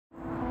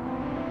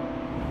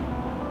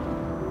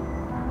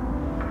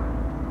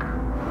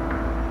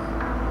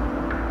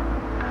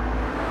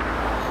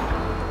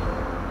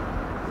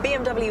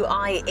BMW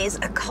i is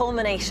a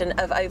culmination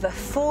of over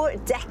 4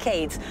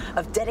 decades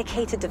of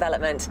dedicated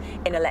development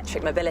in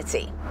electric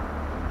mobility.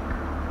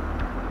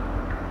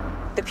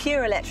 The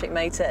pure electric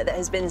motor that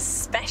has been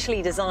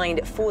specially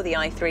designed for the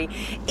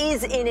i3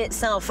 is in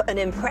itself an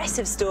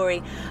impressive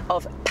story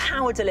of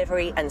power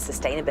delivery and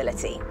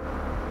sustainability.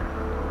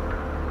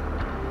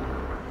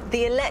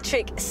 The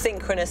electric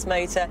synchronous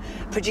motor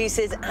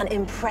produces an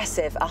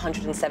impressive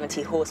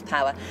 170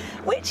 horsepower,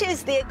 which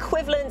is the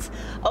equivalent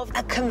of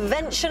a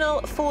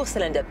conventional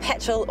 4-cylinder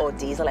petrol or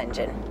diesel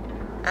engine.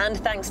 And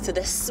thanks to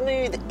the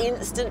smooth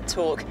instant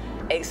torque,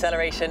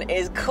 acceleration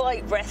is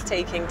quite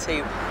breathtaking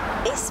too,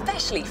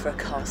 especially for a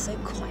car so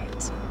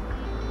quiet.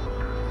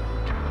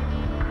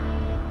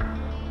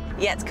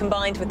 Yet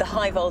combined with the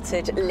high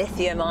voltage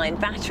lithium-ion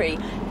battery,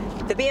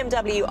 the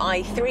BMW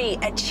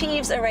i3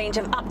 achieves a range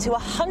of up to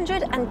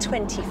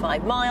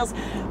 125 miles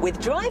with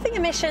driving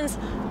emissions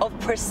of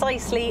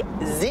precisely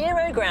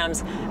 0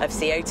 grams of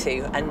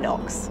CO2 and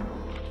NOx.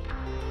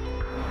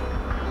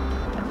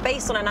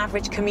 Based on an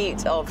average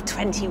commute of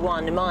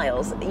 21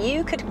 miles,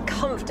 you could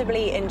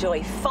comfortably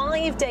enjoy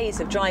 5 days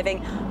of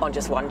driving on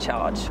just one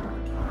charge.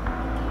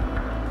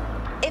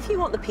 If you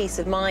want the peace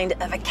of mind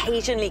of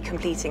occasionally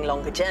completing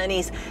longer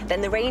journeys,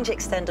 then the range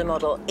extender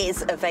model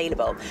is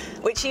available,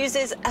 which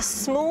uses a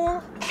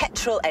small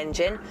petrol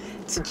engine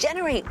to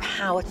generate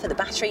power for the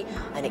battery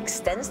and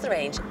extends the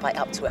range by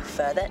up to a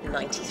further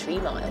 93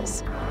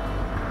 miles.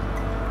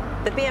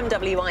 The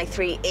BMW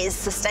i3 is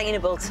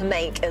sustainable to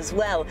make as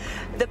well.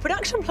 The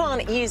production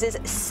plant uses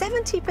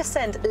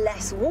 70%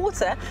 less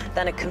water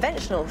than a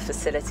conventional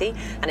facility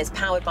and is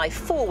powered by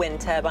 4 wind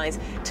turbines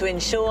to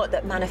ensure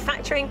that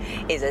manufacturing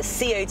is as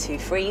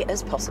CO2-free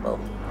as possible.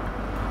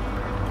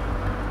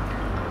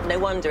 No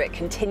wonder it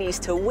continues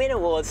to win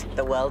awards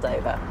the world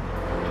over.